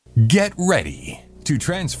Get ready to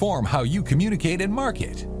transform how you communicate and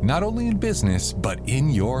market, not only in business, but in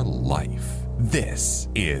your life. This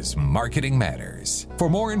is Marketing Matters. For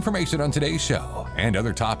more information on today's show and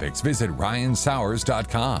other topics, visit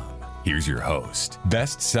RyanSauers.com. Here's your host,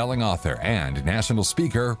 best-selling author and national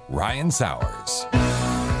speaker, Ryan Sauers.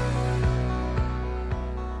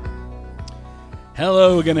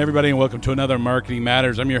 Hello again, everybody, and welcome to another Marketing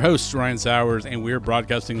Matters. I'm your host, Ryan Sauers, and we're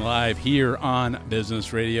broadcasting live here on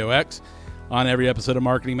Business Radio X. On every episode of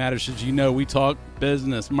Marketing Matters, as you know, we talk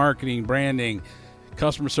business, marketing, branding,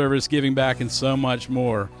 customer service, giving back, and so much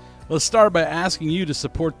more. Let's start by asking you to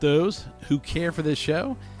support those who care for this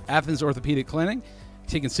show. Athens Orthopedic Clinic,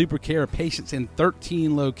 taking super care of patients in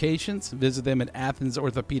 13 locations. Visit them at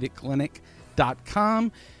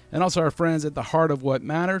AthensOrthopedicClinic.com. And also our friends at The Heart of What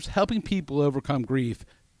Matters, helping people overcome grief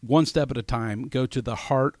one step at a time. Go to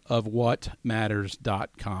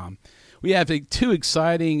theheartofwhatmatters.com. We have two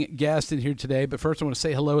exciting guests in here today, but first I want to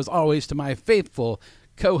say hello, as always, to my faithful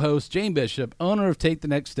co-host, Jane Bishop, owner of Take the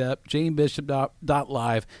Next Step,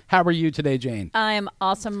 janebishop.live. How are you today, Jane? I am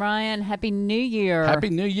awesome, Ryan. Happy New Year.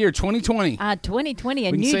 Happy New Year, 2020. 2020,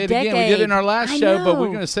 a we new can say it decade. Again. We did it in our last show, but we're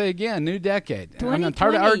know. going to say again, new decade. I'm 2020.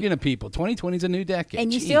 tired of arguing to people. 2020 is a new decade.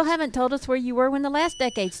 And you Jeez. still haven't told us where you were when the last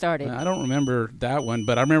decade started. I don't remember that one,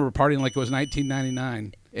 but I remember partying like it was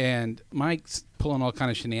 1999. And Mike's pulling all kind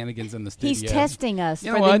of shenanigans in the studio. He's testing us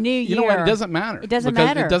You for know the what? new year. You know what? It doesn't matter. It doesn't because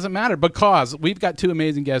matter. It doesn't matter because we've got two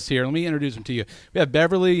amazing guests here. Let me introduce them to you. We have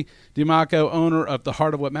Beverly DiMacco, owner of The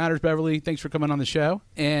Heart of What Matters. Beverly, thanks for coming on the show.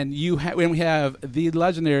 And we have the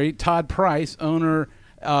legendary Todd Price, owner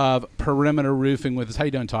of Perimeter Roofing with us. How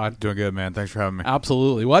you doing, Todd? Doing good, man. Thanks for having me.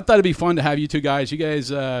 Absolutely. Well, I thought it'd be fun to have you two guys. You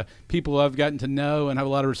guys, people I've gotten to know and have a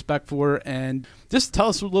lot of respect for. And just tell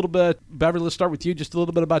us a little bit, Beverly, let's start with you, just a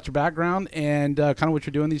little bit about your background and kind of what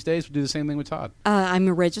you're doing these days. We'll do the same thing with Todd. I'm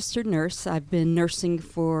a registered nurse. I've been nursing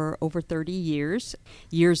for over 30 years.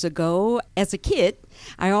 Years ago, as a kid,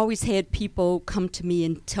 I always had people come to me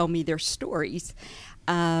and tell me their stories.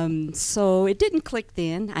 So it didn't click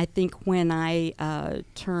then. I think when I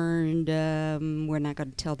turned, we're not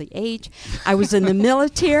going to tell the age, I was in the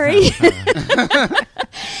military.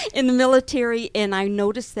 And I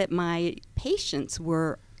noticed that my patients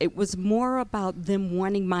it was more about them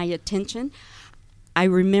wanting my attention. I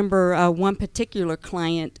remember one particular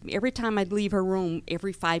client, every time I'd leave her room,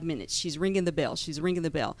 every 5 minutes, she's ringing the bell.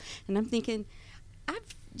 And I'm thinking,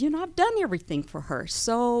 I've done everything for her.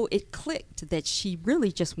 So it clicked that she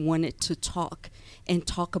really just wanted to talk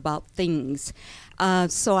about things.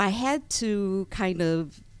 So I had to kind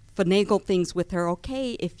of finagle things with her.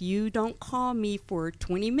 Okay, if you don't call me for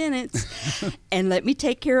 20 minutes and let me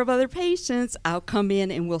take care of other patients, I'll come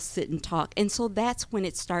in and we'll sit and talk. And so that's when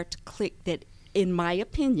it started to click that, in my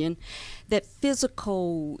opinion, that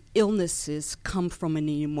physical illnesses come from an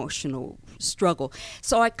emotional struggle.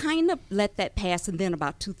 So I kind of let that pass, and then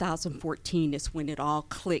about 2014 is when it all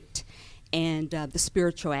clicked, and the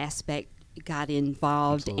spiritual aspect got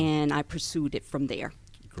involved. Absolutely. And I pursued it from there.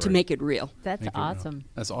 Great. To make it real. That's awesome.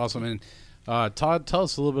 That's awesome. And Todd, tell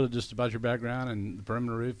us a little bit just about your background and the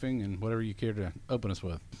Perimeter Roofing and whatever you care to open us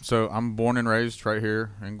with. So I'm born and raised right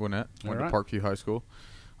here in Gwinnett. Went to Parkview High School.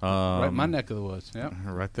 Right in my neck of the woods, yeah.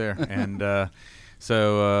 Right there. And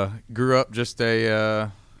so grew up just a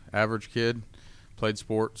average kid, played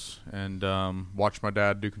sports, and watched my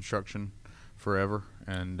dad do construction forever.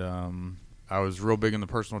 And I was real big in the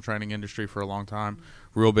personal training industry for a long time,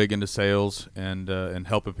 real big into sales and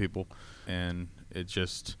helping people. And it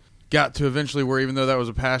just got to eventually where, even though that was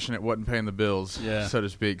a passion, it wasn't paying the bills, so to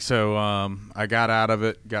speak. So I got out of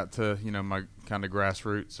it, got to, my kind of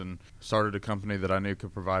grassroots, and started a company that I knew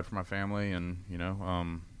could provide for my family, and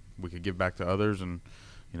we could give back to others, and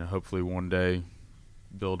hopefully one day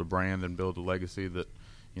build a brand and build a legacy that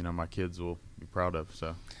my kids will be proud of.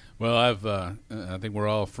 So Well, I think we're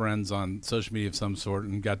all friends on social media of some sort,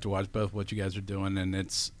 and got to watch both what you guys are doing, and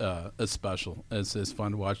it's special. It's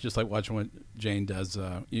fun to watch, just like watching what Jane does.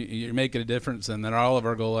 You're making a difference, and then all of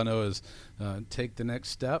our goal, I know, is take the next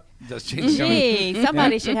step. Does Jane? Gee,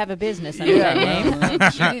 somebody should have a business under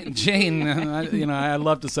that name. Jane, I'd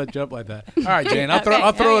love to set you up like that. All right, Jane,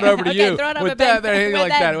 I'll throw it over to you. Throw it over with that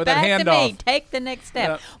handoff. Take the next step.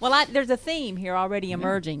 Yep. Well, there's a theme here already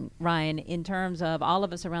emerging, Ryan, in terms of all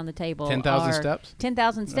of us around the table. 10,000 steps.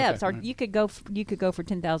 10,000 steps, okay. or you could go for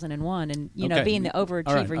 10,001, and okay. being the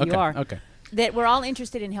overachiever right. you are. Okay. That we're all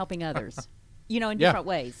interested in helping others. In different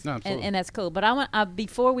ways. No, and that's cool. But I want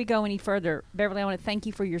before we go any further, Beverly, I want to thank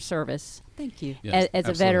you for your service. Thank you. Yes, as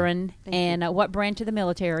a veteran. Thank you. What branch of the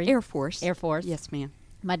military? Air Force. Air Force. Yes, ma'am.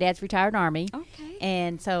 My dad's retired Army. Okay.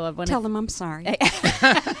 And so I want to tell him I'm sorry.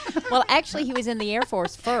 Well, actually, he was in the Air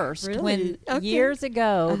Force first. Really? When Okay. years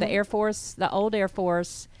ago, the Air Force, the old Air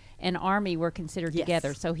Force and Army were considered Yes.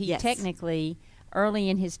 together. So he Yes. technically, early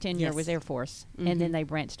in his tenure, Yes. was Air Force. And then they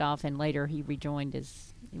branched off, and later he rejoined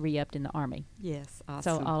re-upped in the Army. Yes,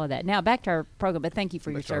 awesome. So all of that. Now, back to our program, but thank you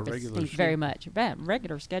for Back to your our service. regular Thank you very much.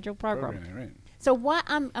 Regular scheduled program. Programming, right. So what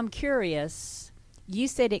I'm curious, you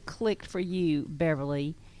said it clicked for you,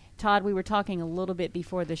 Beverly. Todd, we were talking a little bit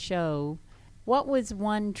before the show. What was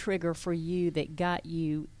one trigger for you that got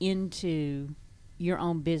you into your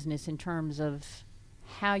own business in terms of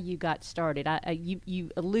how you got started?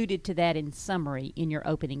 You alluded to that in summary in your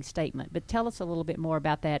opening statement, but tell us a little bit more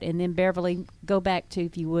about that. And then, Beverly, go back to,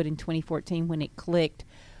 if you would, in 2014 when it clicked.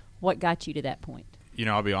 What got you to that point? You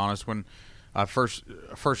know, I'll be honest. When I first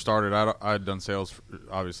started, I'd done sales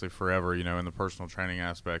obviously forever. You know, in the personal training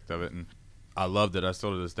aspect of it, and I loved it. I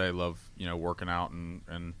still to this day love working out,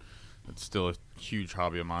 and it's still a huge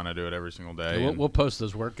hobby of mine. I do it every single day. We'll post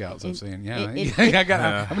those workouts. I'm saying, it- I'm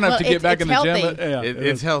gonna have to get back in the gym. healthy. But, yeah,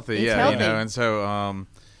 It's healthy, It's yeah. healthy. You know, and so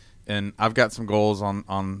and I've got some goals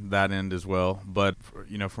on that end as well. But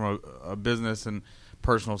from a business and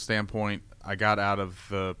personal standpoint, I got out of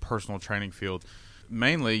the personal training field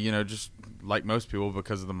mainly, just like most people,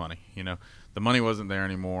 because of the money. The money wasn't there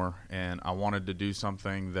anymore, and I wanted to do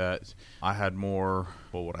something that I had more,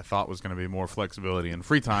 what I thought was going to be more flexibility and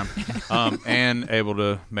free time, and able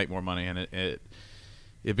to make more money. And it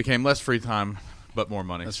became less free time, but more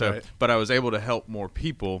money. That's right. But I was able to help more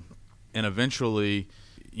people, and eventually,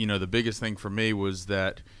 the biggest thing for me was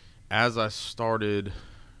that as I started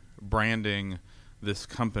branding this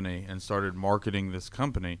company and started marketing this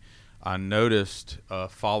company, I noticed a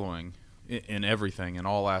following in everything, in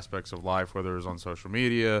all aspects of life, whether it was on social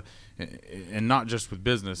media and not just with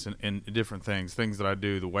business, and different things that I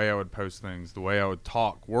do, the way I would post things, the way I would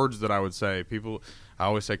talk, words that I would say. I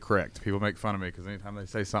always say correct. People make fun of me because anytime they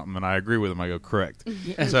say something and I agree with them, I go correct.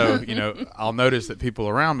 So, I'll notice that people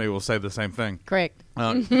around me will say the same thing. Correct.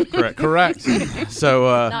 Correct.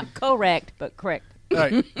 So, Not correct, but correct.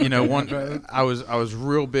 right. I was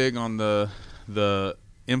real big on the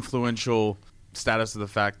influential status of the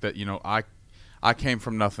fact that I came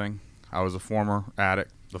from nothing. I was a former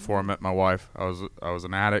addict before I met my wife. I was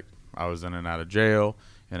an addict. I was in and out of jail,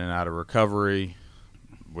 in and out of recovery.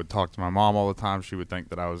 Would talk to my mom all the time. She would think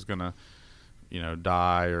that I was gonna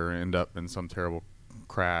die or end up in some terrible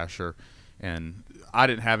crash, and I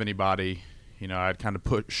didn't have anybody. I'd kind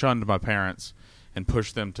of shunned my parents and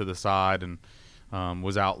pushed them to the side, and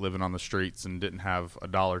was out living on the streets and didn't have a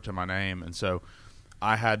dollar to my name. And so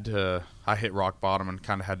I hit rock bottom and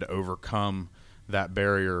kind of had to overcome that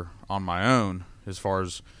barrier on my own, as far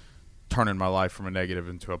as turning my life from a negative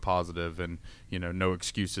into a positive, and no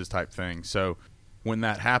excuses type thing. So when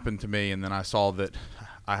that happened to me, and then I saw that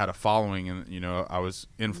I had a following, and I was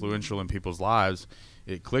influential in people's lives,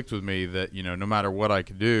 it clicked with me that no matter what I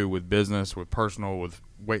could do with business, with personal, with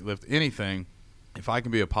weightlift, anything, if I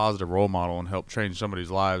can be a positive role model and help change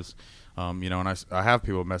somebody's lives, and I have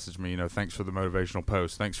people message me, thanks for the motivational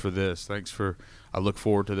post, thanks for this, I look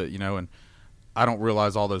forward to that, and I don't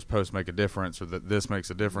realize all those posts make a difference, or that this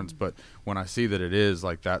makes a difference, but when I see that it is,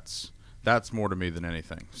 like, that's more to me than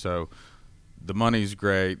anything. So the money's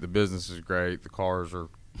great, the business is great, the cars are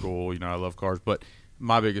cool, I love cars, but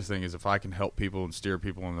my biggest thing is if I can help people and steer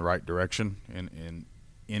people in the right direction in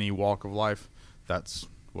any walk of life, that's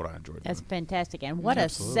what I enjoyed. That's fantastic. And what a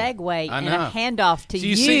Absolutely. segue I and know. a handoff to So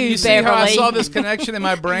you, see Beverly. how I saw this connection in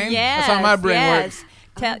my brain? Yes, That's how my brain yes.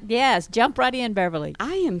 works. Yes, jump right in, Beverly.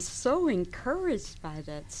 I am so encouraged by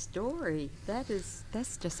that story. That's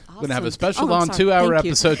just awesome. We're going to have a special Oh, I'm on sorry. 2-hour Thank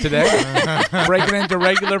you. episode today, breaking into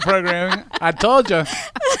regular programming. I told you.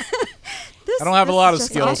 I don't have a lot of This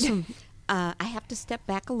is skills. just awesome. I have to step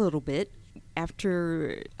back a little bit.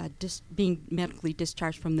 After being medically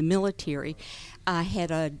discharged from the military, I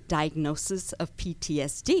had a diagnosis of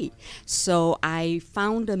PTSD. So I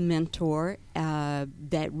found a mentor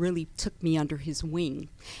that really took me under his wing.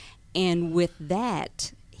 And with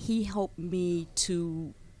that, he helped me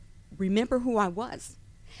to remember who I was.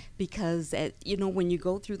 Because, when you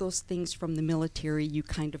go through those things from the military, you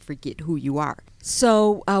kind of forget who you are.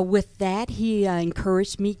 So with that, he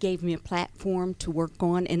encouraged me, gave me a platform to work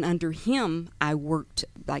on. And under him, I worked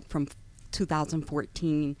like from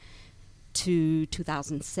 2014 to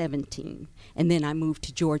 2017. And then I moved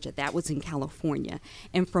to Georgia. That was in California.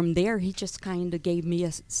 And from there, he just kind of gave me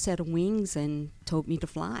a set of wings and told me to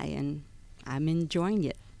fly. And I'm enjoying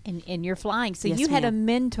it. And you're flying. So Yes, you had a ma'am.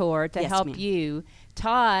 mentor to Yes, help ma'am. you.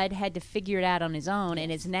 Todd had to figure it out on his own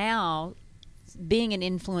and is now being an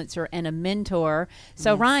influencer and a mentor.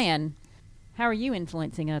 So Yes. Ryan, How are you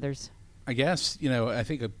influencing others? I guess, I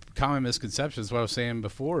think a common misconception is what I was saying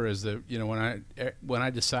before is that, when I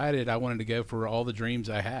decided I wanted to go for all the dreams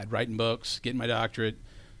I had, writing books, getting my doctorate,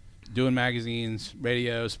 doing magazines,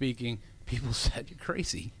 radio, speaking, people said, you're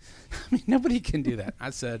crazy. I mean, nobody can do that.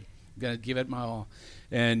 I said, I'm going to give it my all.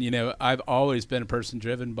 And, I've always been a person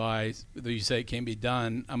driven by, you say it can be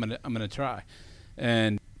done, I'm going to try.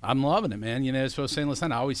 And I'm loving it, man. So I was saying last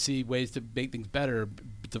night, I always see ways to make things better,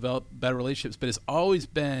 develop better relationships, but it's always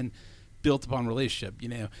been built upon relationship.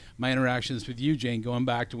 My interactions with you, Jane, going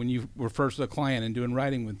back to when you were first a client and doing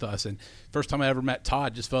writing with us, and first time I ever met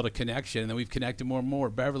Todd, just felt a connection, and then we've connected more and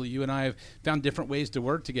more. Beverly, you and I have found different ways to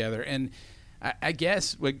work together, and I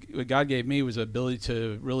guess what God gave me was the ability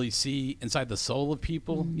to really see inside the soul of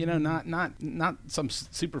people. Not some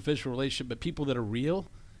superficial relationship, but people that are real.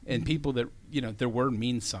 And people that, their word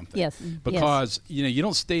means something. Yes. Because, you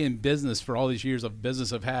don't stay in business for all these years of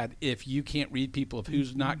business I've had if you can't read people, of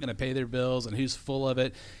who's not going to pay their bills and who's full of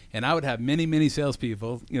it. And I would have many, many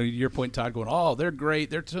salespeople, to your point, Todd, going, oh, they're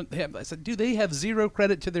great. I said, dude, they have zero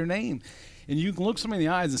credit to their name. And you can look somebody in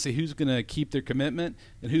the eyes and say who's going to keep their commitment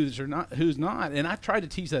and who's not. And I've tried to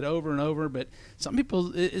teach that over and over, but some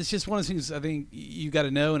people, it's just one of the things I think you got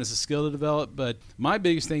to know, and it's a skill to develop. But my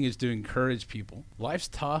biggest thing is to encourage people. Life's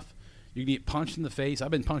tough. You can get punched in the face.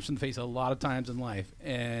 I've been punched in the face a lot of times in life.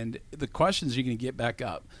 And the question is, you're going to get back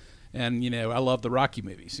up. And, I love the Rocky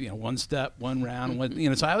movies, one step, one round,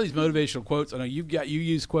 so I have these motivational quotes. I know you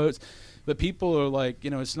use quotes, but people are like,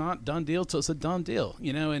 it's not done deal till it's a done deal,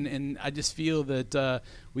 and I just feel that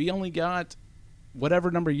we only got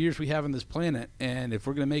whatever number of years we have on this planet, and if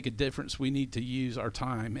we're going to make a difference, we need to use our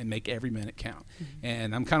time and make every minute count. Mm-hmm.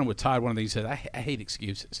 And I'm kind of with Todd. One of the things he said, I hate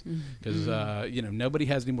excuses because nobody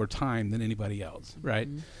has any more time than anybody else, right?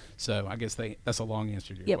 Mm-hmm. So I guess that's a long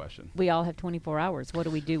answer to your question. We all have 24 hours. What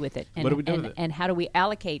do we do with it? And, what do we do with it? And how do we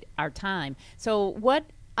allocate our time? So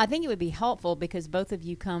I think it would be helpful, because both of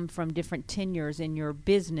you come from different tenures in your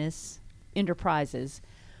business enterprises.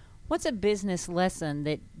 What's a business lesson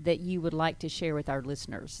that you would like to share with our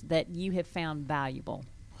listeners that you have found valuable?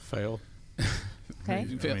 Fail. Okay.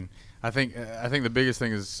 I think the biggest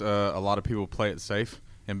thing is a lot of people play it safe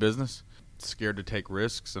in business, scared to take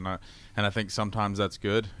risks, and I think sometimes that's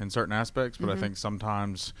good in certain aspects, but I think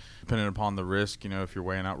sometimes, depending upon the risk, if you're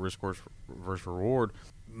weighing out risk versus reward,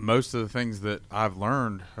 most of the things that I've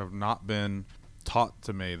learned have not been taught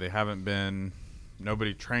to me. They haven't been.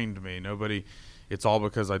 Nobody trained me. It's all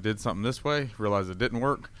because I did something this way, realized it didn't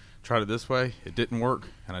work, tried it this way, it didn't work,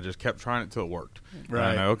 and I just kept trying it till it worked. Right.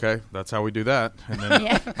 And I know, okay, that's how we do that. And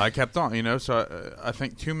then I kept on, so I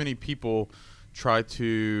think too many people try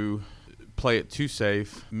to play it too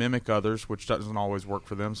safe, mimic others, which doesn't always work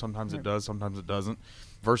for them. Sometimes it does, sometimes it doesn't,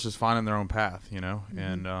 versus finding their own path,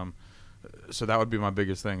 And so that would be my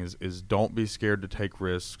biggest thing is don't be scared to take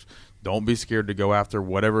risks. Don't be scared to go after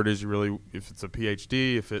whatever it is you really, if it's a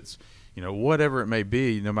PhD, if it's, whatever it may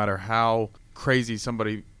be, no matter how crazy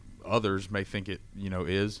others may think it,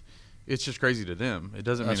 is, it's just crazy to them. It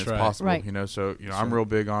doesn't mean it's possible, right. So, I'm real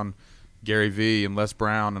big on Gary Vee and Les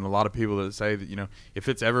Brown and a lot of people that say that, if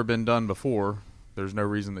it's ever been done before, there's no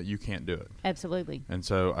reason that you can't do it. Absolutely. And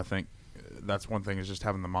so I think that's one thing, is just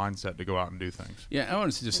having the mindset to go out and do things. Yeah, I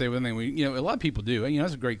wanted to just say one thing. A lot of people do.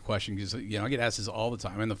 That's a great question, because I get asked this all the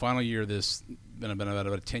time. In the final year of this, been about a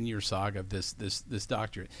 10-year saga of this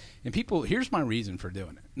doctorate, and people. Here's my reason for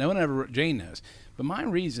doing it. No one ever, Jane knows, but my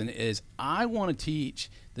reason is I want to teach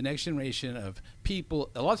the next generation of people.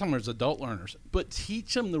 A lot of times, there's adult learners, but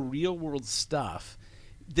teach them the real world stuff.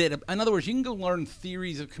 That, in other words, you can go learn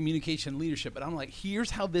theories of communication and leadership, but I'm like, here's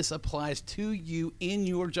how this applies to you in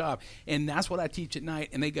your job. And that's what I teach at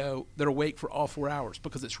night. And they're awake for all 4 hours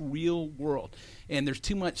because it's real world. And there's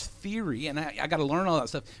too much theory, and I got to learn all that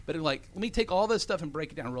stuff. But let me take all this stuff and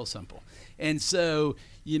break it down real simple. And so,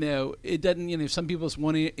 it doesn't, some people it's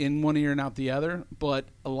in one ear and out the other. But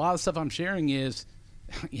a lot of stuff I'm sharing is,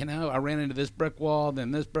 I ran into this brick wall,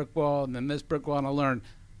 then this brick wall, and then this brick wall, and I learned,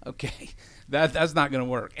 okay, that's not going to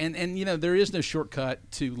work. And there is no shortcut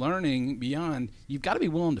to learning beyond. You've got to be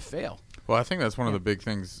willing to fail. Well, I think that's one of the big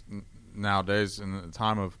things nowadays in the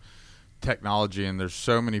time of technology, and there's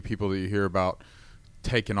so many people that you hear about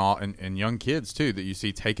taking off, and young kids too, that you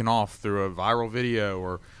see taking off through a viral video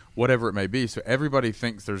or whatever it may be. So everybody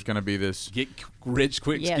thinks there's going to be this get rich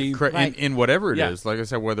quick scheme in whatever it is. Like I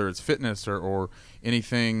said, whether it's fitness or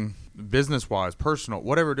anything business-wise, personal,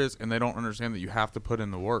 whatever it is, and they don't understand that you have to put in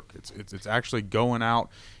the work. It's actually going out,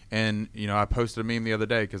 and I posted a meme the other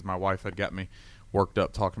day because my wife had got me worked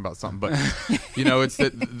up talking about something, but it's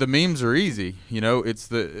the memes are easy. It's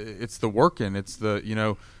the working, it's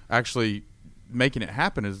the actually making it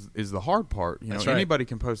happen is the hard part. That's right. Anybody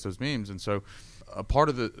can post those memes, and so a part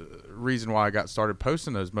of the reason why I got started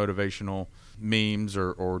posting those motivational memes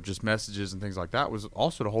or just messages and things like that was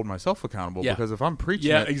also to hold myself accountable. Yeah. Because if I'm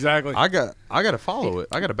preaching Yeah, it, exactly. I got to follow it.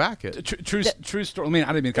 I got to back it. True story. I mean, I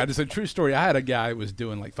didn't mean I just said true story. I had a guy who was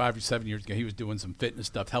doing like 5 or 7 years ago. He was doing some fitness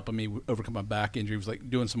stuff, helping me overcome my back injury. He was like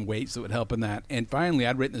doing some weights that would help in that. And finally,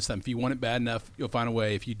 I'd written this stuff. If you want it bad enough, you'll find a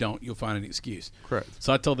way. If you don't, you'll find an excuse. Correct.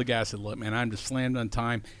 So I told the guy, I said, look, man, I'm just slammed on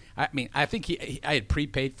time. I mean, I think I had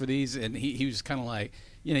prepaid for these, and he was kind of like,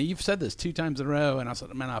 you've said this 2 times in a row. And I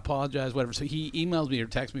said, man, I apologize, whatever. So he emails me or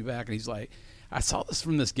texts me back, and he's like, I saw this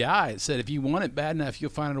from this guy. It said, if you want it bad enough,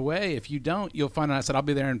 you'll find a way. If you don't, you'll find it. I said, I'll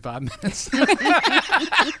be there in 5 minutes.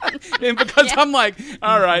 And because I'm like,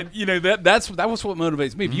 all right, that was what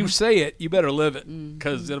motivates me. If you say it, you better live it,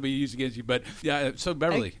 because it'll be used against you. But yeah, so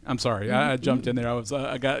Beverly, I'm sorry, I jumped in there.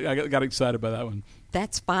 I got excited by that one.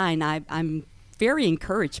 That's fine. I'm very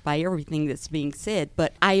encouraged by everything that's being said,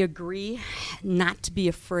 but I agree not to be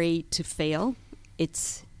afraid to fail.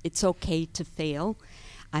 It's okay to fail.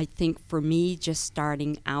 I think for me, just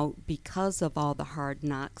starting out, because of all the hard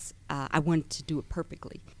knocks, I wanted to do it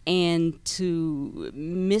perfectly. And to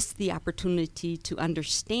miss the opportunity to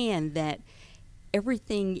understand that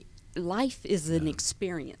life is an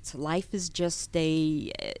experience. Life is just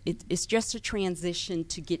it's just a transition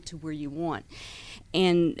to get to where you want.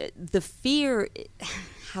 And the fear,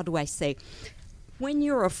 how do I say, when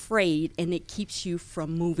you're afraid and it keeps you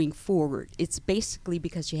from moving forward, it's basically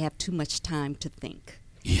because you have too much time to think.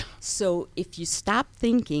 Yeah. So if you stop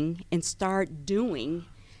thinking and start doing,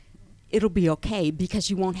 it'll be okay, because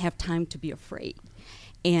you won't have time to be afraid.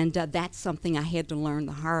 And that's something I had to learn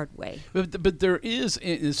the hard way. But there is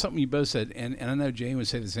something you both said, and I know Jane would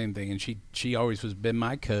say the same thing, and she always has been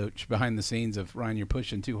my coach behind the scenes of, Ryan, you're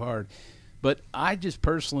pushing too hard. But I just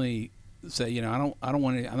personally say, I don't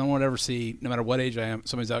want to ever see, no matter what age I am,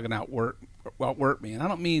 somebody's out going to outwork me. And I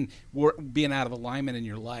don't mean being out of alignment in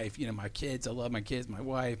your life. My kids, I love my kids, my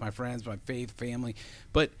wife, my friends, my faith, family.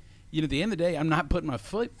 But at the end of the day, I'm not putting my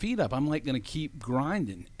feet up. I'm like going to keep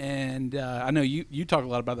grinding. And I know you talk a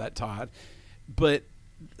lot about that, Todd. But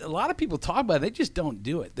a lot of people talk about it. They just don't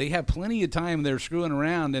do it. They have plenty of time. They're screwing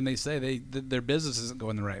around, and they say their business isn't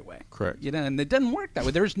going the right way. Correct. And it doesn't work that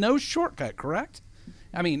way. There's no shortcut, correct?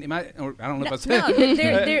 I mean, I don't know if I said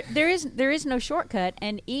no, there is no shortcut.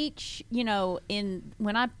 And each, when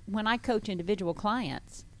I coach individual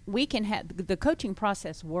clients, we can have the coaching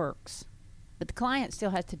process works. But the client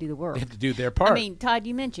still has to do the work. They have to do their part. I mean, Todd,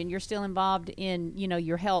 you mentioned you're still involved in,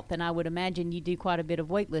 your health, and I would imagine you do quite a bit of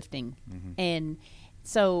weightlifting. Mm-hmm. And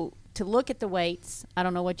so to look at the weights, I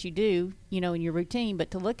don't know what you do, in your routine,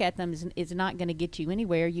 but to look at them is not going to get you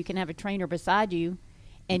anywhere. You can have a trainer beside you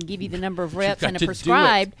and give you the number of reps and a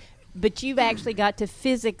prescribed, but you've actually got to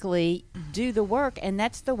physically do the work, and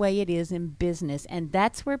that's the way it is in business. And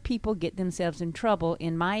that's where people get themselves in trouble,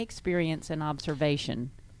 in my experience and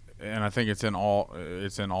observation. And I think it's in all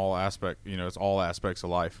aspects. It's all aspects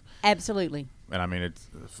of life. Absolutely. And I mean,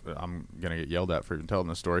 I'm gonna get yelled at for even telling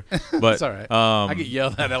this story, but it's all right. I get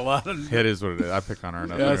yelled at a lot. It is what it is. I pick on her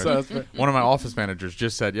enough. Yeah, that's right. One of my office managers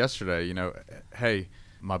just said yesterday, hey,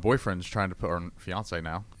 my boyfriend's trying to put, or fiance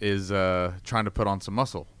now, is trying to put on some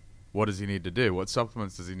muscle. What does he need to do? What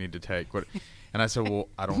supplements does he need to take? And I said, well,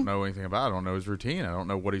 I don't know anything about it. I don't know his routine. I don't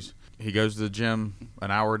know he goes to the gym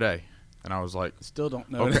an hour a day. And I was like, still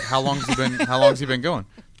don't know. Okay, how long's he been going?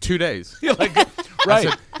 2 days. You're like, right. I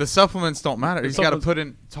said, the supplements don't matter. He's got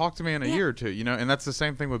to talk to me in a year or two, and that's the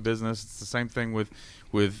same thing with business. It's the same thing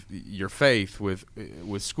with your faith, with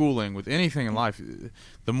schooling, with anything in life.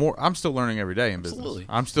 The more I'm still learning every day in business. Absolutely.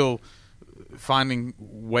 I'm still finding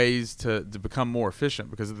ways to become more efficient,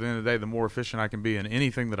 because at the end of the day, the more efficient I can be in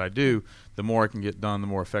anything that I do, the more I can get done, the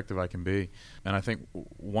more effective I can be. And I think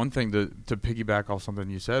one thing to piggyback off something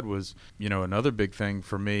you said was, another big thing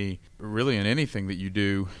for me, really in anything that you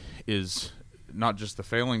do, is not just the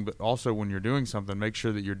failing, but also when you're doing something, make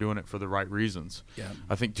sure that you're doing it for the right reasons. Yeah.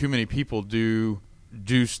 I think too many people do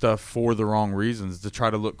stuff for the wrong reasons, to try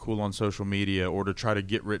to look cool on social media, or to try to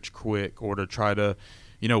get rich quick, or to try to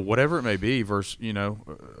whatever it may be, versus,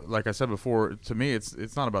 like I said before, to me,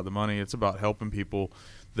 it's not about the money. It's about helping people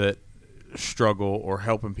that struggle, or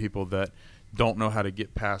helping people that don't know how to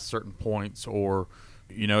get past certain points, or,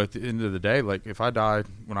 at the end of the day, like if I die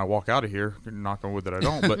when I walk out of here, knock on wood that I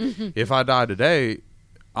don't, but if I die today,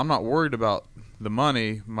 I'm not worried about the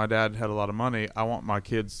money. My dad had a lot of money. I want my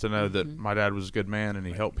kids to know that my dad was a good man and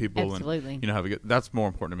he helped people. Absolutely. And, have a good. That's more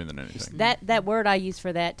important to me than anything. That word I use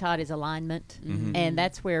for that, Todd, is alignment, Mm-hmm. and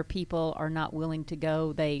that's where people are not willing to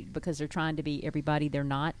go. Because they're trying to be everybody they're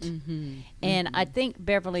not. And I think,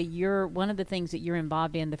 Beverly, one of the things that you're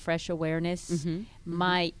involved in, the Fresh Awareness,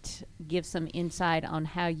 might give some insight on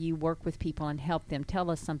how you work with people and help them. Tell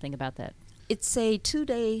us something about that. It's a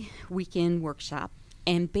 2-day weekend workshop,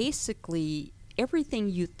 and basically everything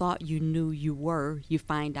you thought you knew you were, you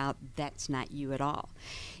find out that's not you at all.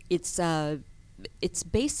 It's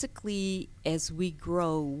basically, as we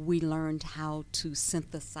grow, we learned how to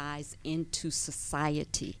synthesize into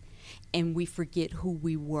society, and we forget who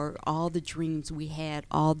we were, all the dreams we had,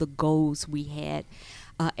 all the goals we had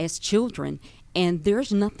as children. And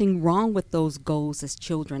there's nothing wrong with those goals as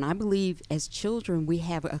children. I believe as children we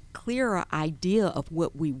have a clearer idea of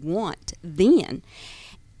what we want then.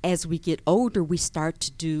 As we get older, we start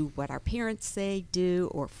to do what our parents say do,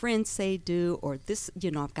 or friends say do, or this,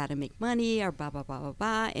 I've got to make money, or blah, blah, blah, blah,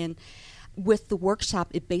 blah. And with the workshop,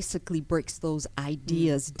 it basically breaks those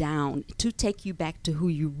ideas down to take you back to who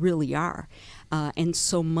you really are. And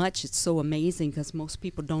so much, it's so amazing because most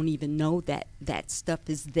people don't even know that that stuff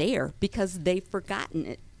is there because they've forgotten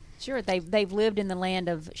it. Sure, they've lived in the land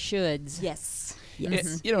of shoulds. Yes.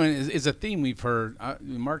 It's a theme we've heard.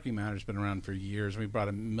 Marketing Matters been around for years. We brought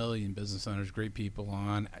 1 million business owners, great people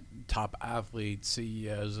on, top athletes,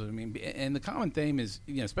 CEOs. And the common theme is,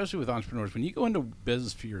 especially with entrepreneurs, when you go into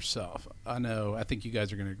business for yourself, I think you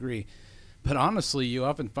guys are going to agree, but honestly, you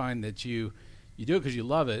often find that you do it because you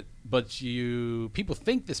love it, but people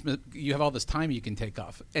think you have all this time you can take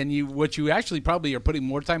off, and what you actually probably are putting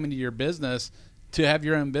more time into your business to have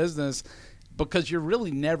your own business, because you're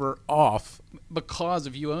really never off, because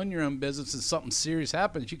if you own your own business and something serious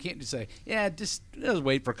happens, you can't just say, just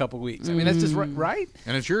wait for a couple of weeks. I mean, that's just right.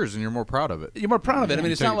 And it's yours, and you're more proud of it. You're more proud of it. I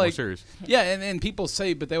mean, it's not like serious. Yeah, and people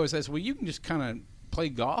say, but they always say, well, you can just kind of play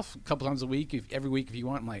golf a couple times a week, every week if you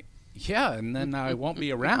want. I'm like, yeah, and then I won't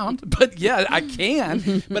be around. But yeah, I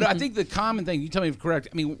can. But I think the common thing, you tell me if I'm correct,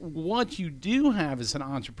 I mean, what you do have as an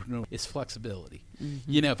entrepreneur is flexibility.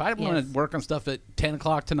 If I want to work on stuff at 10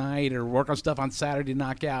 o'clock tonight or work on stuff on Saturday to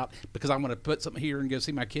knock out because I want to put something here and go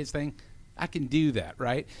see my kids thing, I can do that,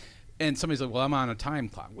 right? And somebody's like, well, I'm on a time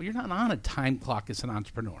clock. Well, you're not on a time clock as an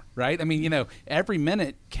entrepreneur, right? I mean, every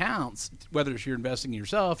minute counts, whether it's you're investing in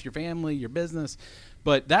yourself, your family, your business.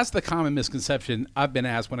 But that's the common misconception I've been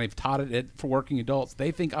asked when I've taught it for working adults. They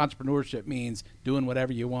think entrepreneurship means doing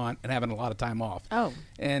whatever you want and having a lot of time off. Oh.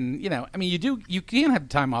 And, you can have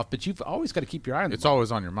time off, but you've always got to keep your eye on it. It's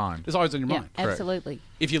always on your mind. It's always on your mind. Absolutely.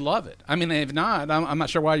 If you love it. I mean, if not, I'm not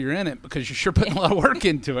sure why you're in it, because you're sure putting a lot of work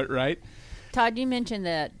into it, right? Todd, you mentioned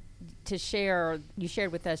that you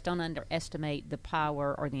shared with us, don't underestimate the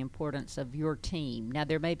power or the importance of your team. Now,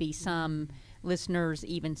 there may be some listeners,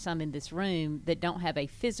 even some in this room, that don't have a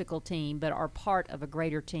physical team but are part of a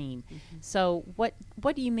greater team. So what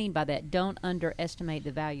do you mean by that? Don't underestimate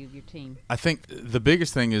the value of your team. I think the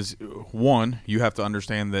biggest thing is, one, you have to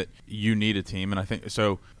understand that you need a team, and I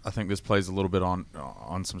think this plays a little bit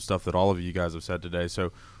on some stuff that all of you guys have said today.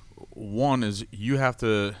 So one is you have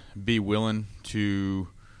to be willing to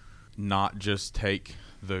not just take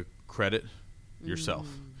the credit yourself.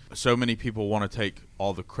 So many people want to take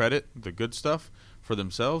all the credit, the good stuff, for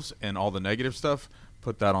themselves, and all the negative stuff,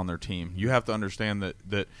 put that on their team. You have to understand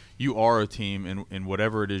that you are a team in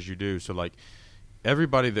whatever it is you do. So, like,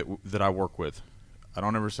 everybody that I work with, I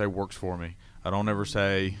don't ever say works for me. I don't ever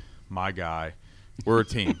say my guy. We're a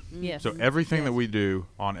team. Yes. So everything that we do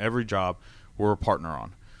on every job, we're a partner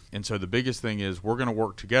on. And so the biggest thing is we're going to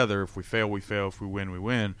work together. If we fail, we fail. If we win, we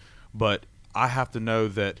win. But I have to know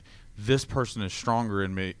that this person is stronger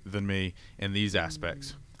than me in these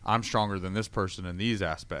aspects. I'm stronger than this person in these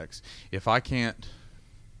aspects. If I can't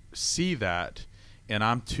see that, and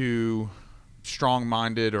I'm too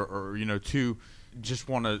strong-minded or too just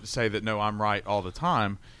want to say that, no, I'm right all the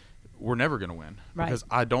time, we're never going to win. Right. Because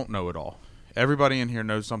I don't know it all. Everybody in here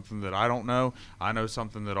knows something that I don't know. I know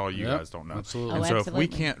something that all you guys don't know. Absolutely. And Oh, so absolutely.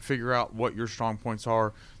 if we can't figure out what your strong points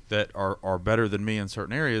are that are better than me in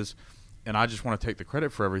certain areas, and I just want to take the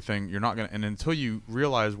credit for everything, you're not going to – and until you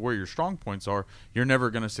realize where your strong points are, you're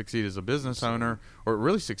never going to succeed as a business owner or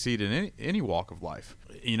really succeed in any walk of life.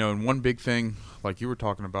 And one big thing, like you were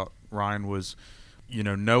talking about, Ryan, was,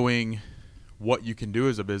 knowing what you can do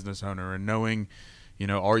as a business owner and knowing –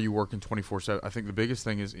 are you working 24/7? I think the biggest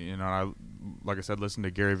thing is, like I said, listen to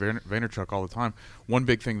Gary Vaynerchuk all the time. One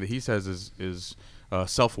big thing that he says is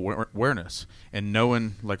self-awareness and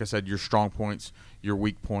knowing, like I said, your strong points, your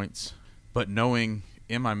weak points, but knowing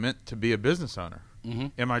am I meant to be a business owner? Mm-hmm.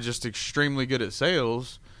 Am I just extremely good at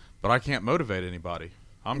sales, but I can't motivate anybody?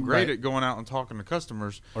 I'm great at going out and talking to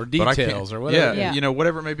customers. Or but I can't- details or whatever. Yeah.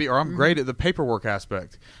 whatever it may be. Or I'm great at the paperwork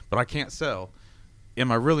aspect, but I can't sell.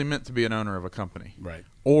 Am I really meant to be an owner of a company? Right.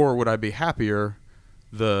 Or would I be happier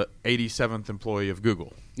the 87th employee of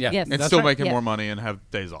Google Yeah. Yes. and That's still right. making Yeah. more money and have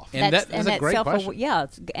days off? And that's a great question. Yeah,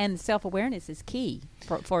 and self-awareness is key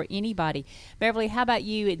for anybody. Beverly, how about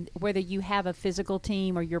you, and whether you have a physical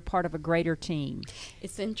team or you're part of a greater team?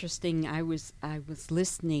 It's interesting. I was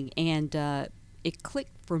listening, and it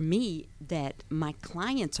clicked for me that my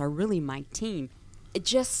clients are really my team.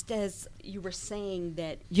 Just as you were saying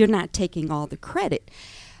that you're not taking all the credit,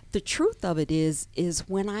 the truth of it is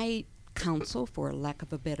when I counsel, for lack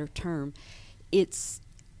of a better term,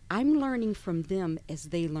 I'm learning from them as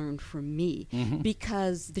they learn from me. Mm-hmm.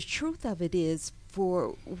 Because the truth of it is,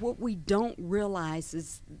 for what we don't realize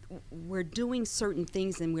is we're doing certain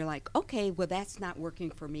things and we're like, okay, well, that's not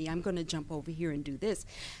working for me. I'm going to jump over here and do this.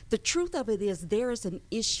 The truth of it is there is an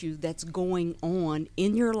issue that's going on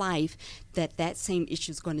in your life that same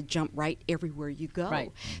issue is going to jump right everywhere you go.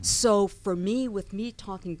 Right. So for me, with me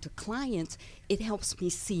talking to clients, it helps me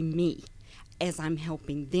see me as I'm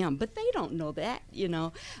helping them. But they don't know that,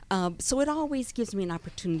 So it always gives me an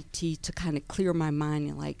opportunity to kind of clear my mind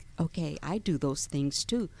and like, okay, I do those things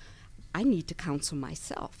too. I need to counsel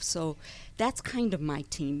myself. So that's kind of my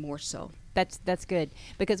team more so. That's good,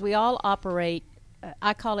 because we all operate,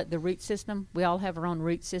 I call it the root system. We all have our own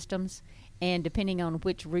root systems, and depending on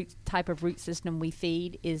which type of root system we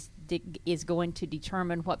feed is going to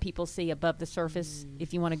determine what people see above the surface,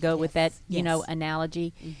 if you want to go with that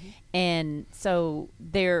analogy. Mm-hmm. And so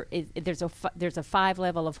there's a 5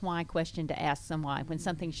 level of why question to ask someone when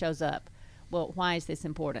something shows up. Well, why is this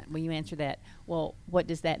important? Well, you answer that. Well, what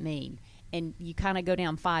does that mean? And you kind of go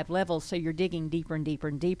down 5 levels, so you're digging deeper and deeper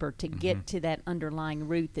and deeper to get to that underlying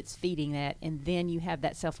root that's feeding that. And then you have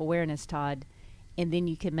that self-awareness, Todd, and then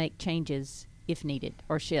you can make changes if needed,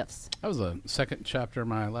 or shifts. That was the second chapter of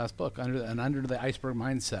my last book, Under the Iceberg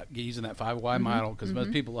Mindset, using that 5 why model, because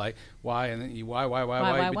most people like why, and then you why,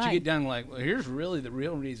 but you get down like, well, here's really the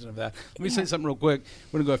real reason of that. Let me say something real quick.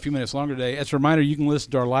 We're going to go a few minutes longer today. As a reminder, you can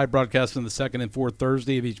listen to our live broadcast on the second and fourth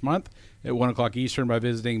Thursday of each month at 1 o'clock Eastern by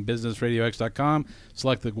visiting businessradiox.com.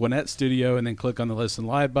 Select the Gwinnett Studio and then click on the Listen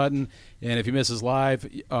Live button. And if you miss us live,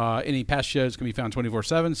 any past shows can be found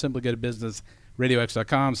 24/7. Simply go to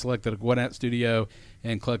businessradiox.com, select the Gwinnett Studio,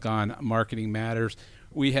 and click on Marketing Matters.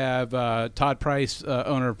 We have Todd Price,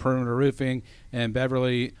 owner of Perimeter Roofing, and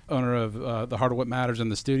Beverly, owner of the Heart of What Matters, in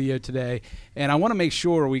the studio today. And I want to make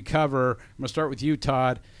sure we cover, I'm going to start with you,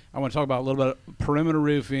 Todd. I want to talk about a little bit of Perimeter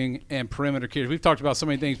Roofing and Perimeter Cares. We've talked about so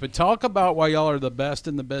many things, but talk about why y'all are the best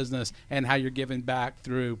in the business and how you're giving back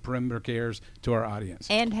through Perimeter Cares to our audience.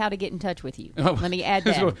 And how to get in touch with you. Let me add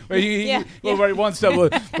that. Right, one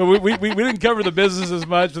step. But we didn't cover the business as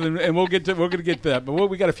much, and we're going to get to that. But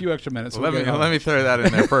we got a few extra minutes. Well, let me throw that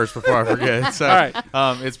in there first before I forget. So, all right.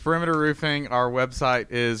 It's Perimeter Roofing. Our website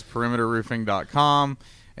is perimeterroofing.com.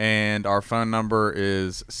 And our phone number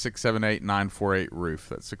is 678-948-ROOF.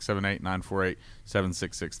 That's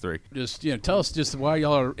 678-948-7663. Just tell us just why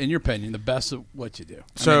y'all are, in your opinion, the best at what you do.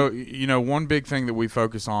 So, one big thing that we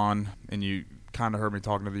focus on, and you kind of heard me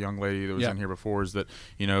talking to the young lady that was in here before, is that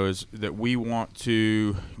we want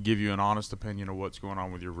to give you an honest opinion of what's going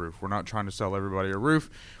on with your roof. We're not trying to sell everybody a roof.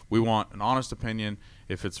 We want an honest opinion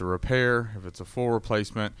if it's a repair, if it's a full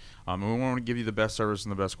replacement, and we want to give you the best service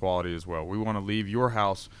and the best quality as well. We want to leave your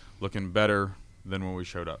house looking better than when we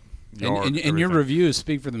showed up. And your reviews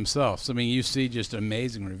speak for themselves. I mean, you see just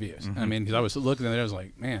amazing reviews. I mean, because I was looking at it, I was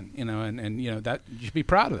like, man, and that you should be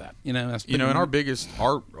proud of that. That's and our biggest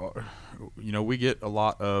we get a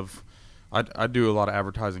lot of, I do a lot of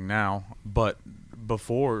advertising now, but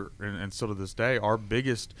before and still to this day, our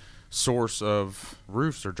biggest source of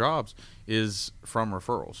roofs or jobs is from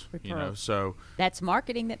referrals. So that's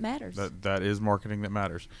marketing that matters. That is marketing that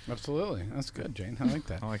matters. Absolutely. That's good, Jane. I like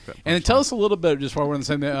that. I like that. And tell us a little bit, just while we're on the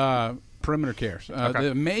same Perimeter Cares. Okay.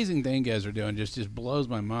 The amazing thing you guys are doing just blows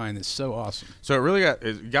my mind. It's so awesome. So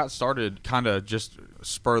it got started kind of just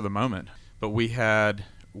spur of the moment, but we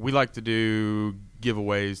like to do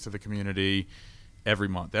giveaways to the community every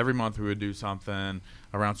month. Every month we would do something.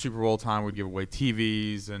 Around Super Bowl time, we'd give away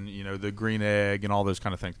TVs and, the green egg and all those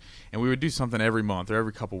kind of things. And we would do something every month or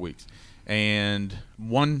every couple weeks. And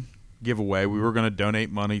one giveaway, we were going to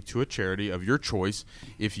donate money to a charity of your choice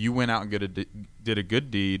if you went out and did a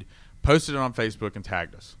good deed, posted it on Facebook, and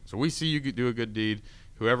tagged us. So we see you do a good deed.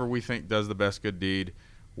 Whoever we think does the best good deed,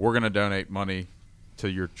 we're going to donate money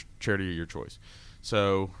to your charity of your choice.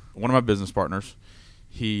 So one of my business partners,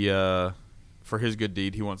 he, for his good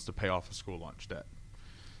deed, he wants to pay off a school lunch debt.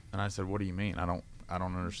 And I said, what do you mean? I don't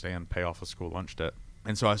understand pay off a school lunch debt.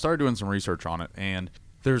 And so I started doing some research on it, and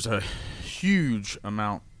there's a huge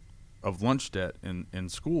amount of lunch debt in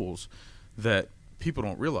schools that people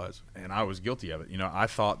don't realize. And I was guilty of it. I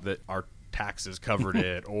thought that our taxes covered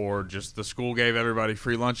it, or just the school gave everybody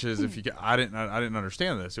free lunches. I didn't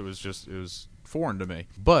understand this. It was foreign to me.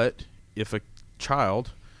 But if a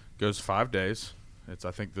child goes 5 days,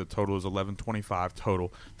 I think the total is $11.25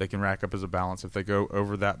 total, they can rack up as a balance. If they go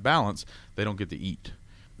over that balance, they don't get to eat.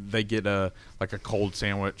 They get a cold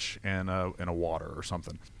sandwich and a water or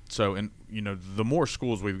something. So, the more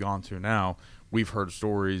schools we've gone to now, we've heard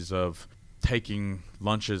stories of taking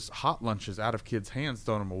hot lunches out of kids' hands,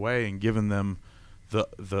 throwing them away, and giving them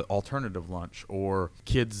the alternative lunch. Or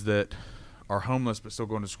kids that are homeless but still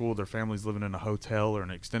going to school, their families living in a hotel or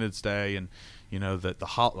an extended stay, and that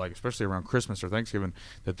especially around Christmas or Thanksgiving,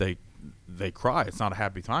 that they cry. It's not a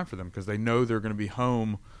happy time for them because they know they're going to be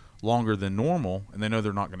home longer than normal, and they know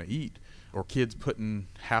they're not going to eat. Or kids putting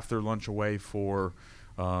half their lunch away for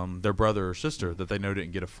their brother or sister that they know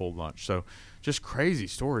didn't get a full lunch. So just crazy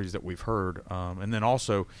stories that we've heard. And then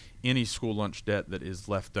also any school lunch debt that is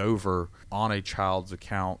left over on a child's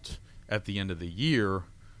account at the end of the year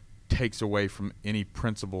takes away from any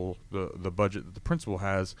principal, the budget that the principal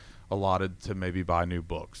has allotted to maybe buy new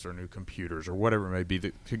books or new computers or whatever it may be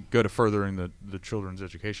that could go to furthering the children's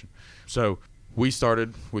education. So we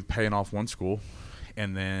started with paying off one school,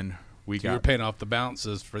 and then you were paying off the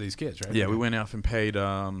balances for these kids, right? Yeah, we went off and paid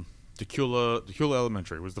Decula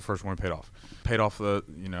Elementary was the first one we paid off. Paid off it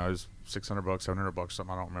was $600, $700,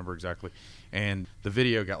 something I don't remember exactly. And the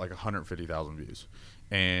video got like 150,000 views,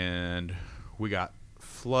 and we got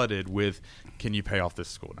flooded with, can you pay off this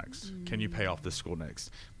school next? Can you pay off this school next?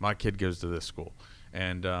 My kid goes to this school,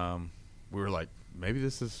 and we were like, maybe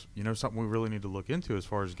this is something we really need to look into as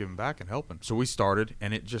far as giving back and helping. So we started,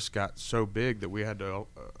 and it just got so big that we had to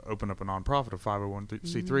open up a nonprofit, a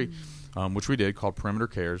 501c3, which we did, called Perimeter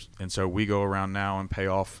Cares. And so we go around now and pay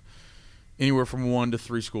off anywhere from 1 to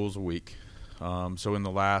 3 schools a week. So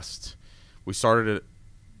we started at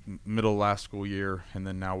middle of last school year, and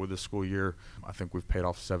then now with this school year, I think we've paid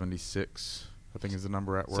off 76. I think is the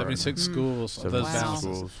number at where 76 schools. 76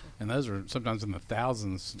 schools. And those are sometimes in the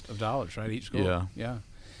thousands of dollars, right? Each school. Yeah.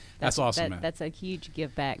 That's awesome, man. That's a huge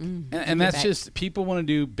give back. And that's just, people want to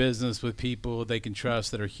do business with people they can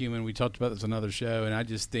trust that are human. We talked about this on another show, and I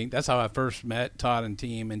just think that's how I first met Todd and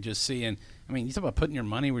team, and just seeing, you talk about putting your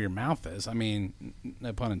money where your mouth is.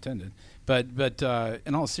 No pun intended. But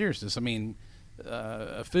in all seriousness,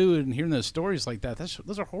 food and hearing those stories like that,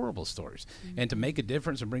 those are horrible stories. And to make a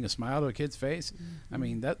difference and bring a smile to a kid's face,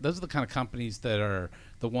 those are the kind of companies that are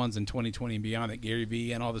the ones in 2020 and beyond that Gary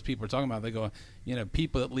Vee and all those people are talking about. They go,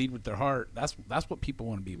 people that lead with their heart, that's what people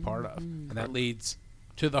want to be a part of. And that leads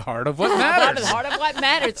to the heart of what matters. The heart of what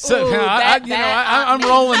matters. So Ooh, I'm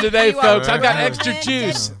rolling today, folks. I've got extra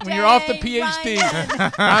juice. When you're off the PhD,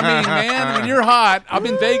 man, when you're hot, I'm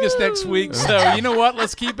in Vegas next week. So you know what?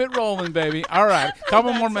 Let's keep it rolling, baby. All right,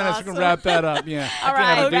 couple more minutes. Awesome. We can wrap that up. Yeah. All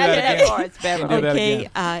right, wrap it up for us, Beverly. Okay,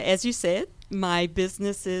 as you said, my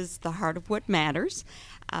business is the Heart of What Matters.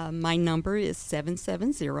 My number is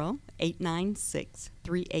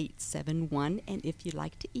 770-896-3871, and if you'd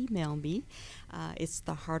like to email me, it's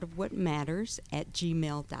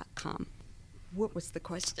theheartofwhatmatters@gmail.com. What was the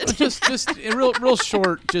question? just real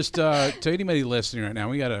short. Just to anybody listening right now,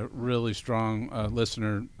 we got a really strong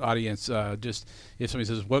listener audience. Just if somebody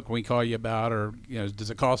says, "What can we call you about?" or does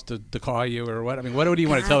it cost to call you, or what? What do you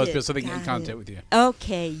want to tell us so they can get in contact with you?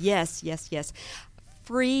 Okay. Yes.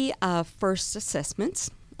 Free first assessments.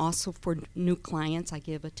 Also for new clients, I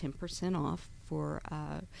give a 10% off for,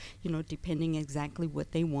 depending exactly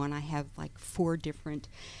what they want. I have like 4 different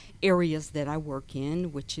areas that I work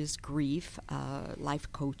in, which is grief,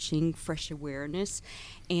 life coaching, fresh awareness,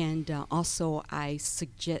 and also I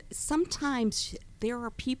suggest, sometimes there are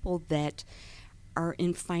people that are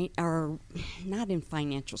not in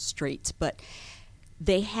financial straits, but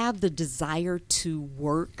they have the desire to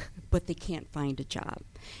work, but they can't find a job.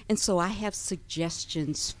 And so I have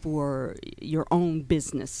suggestions for your own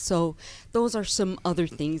business. So those are some other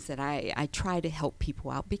things that I try to help people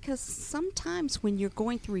out, because sometimes when you're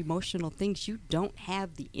going through emotional things, you don't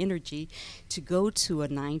have the energy to go to a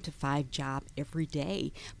 9-to-5 job every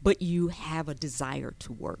day, but you have a desire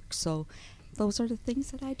to work. So those are the things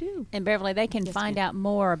that I do. And Beverly, they can find out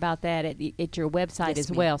more about that at your website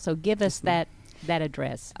as well. So give us that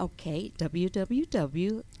address. Okay,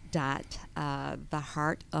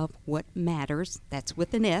 www.theheartofwhatmatters, that's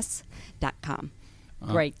with an S.com.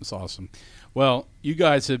 Great. That's awesome. Well, you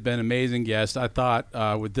guys have been amazing guests. I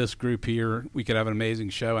thought with this group here, we could have an amazing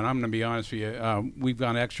show. And I'm going to be honest with you, we've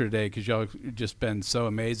gone extra today because y'all have just been so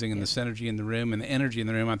amazing, and the synergy in the room and the energy in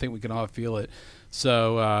the room, I think we can all feel it.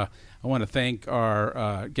 So I want to thank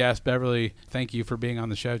our guest, Beverly. Thank you for being on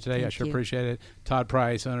the show today. I sure appreciate it. Todd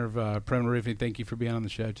Price, owner of Perimeter Roofing, thank you for being on the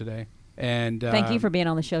show today. And thank you for being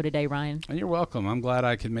on the show today, Ryan. And you're welcome. I'm glad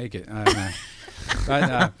I could make it. I'm glad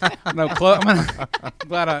I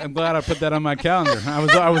put that on my calendar.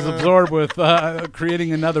 I was absorbed with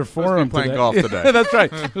creating another forum. Playing golf today. That's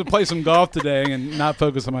right. We'll play some golf today and not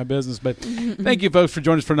focus on my business. But thank you, folks, for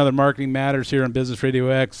joining us for another Marketing Matters here on Business Radio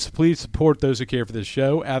X. Please support those who care for this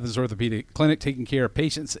show. Athens Orthopedic Clinic, taking care of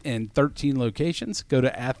patients in 13 locations. Go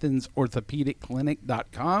to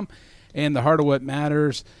AthensOrthopedicClinic.com. And the heart of what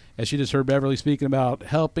matters, as you just heard Beverly speaking about,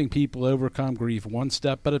 helping people overcome grief one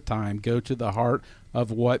step at a time. Go to the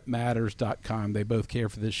heartofwhatmatters.com. They both care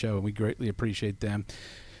for this show, and we greatly appreciate them.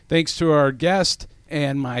 Thanks to our guest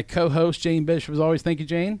and my co-host, Jane Bishop, as always. Thank you,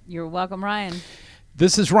 Jane. You're welcome, Ryan.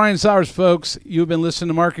 This is Ryan Sowers, folks. You've been listening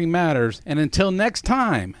to Marketing Matters. And until next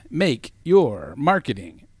time, make your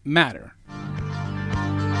marketing matter.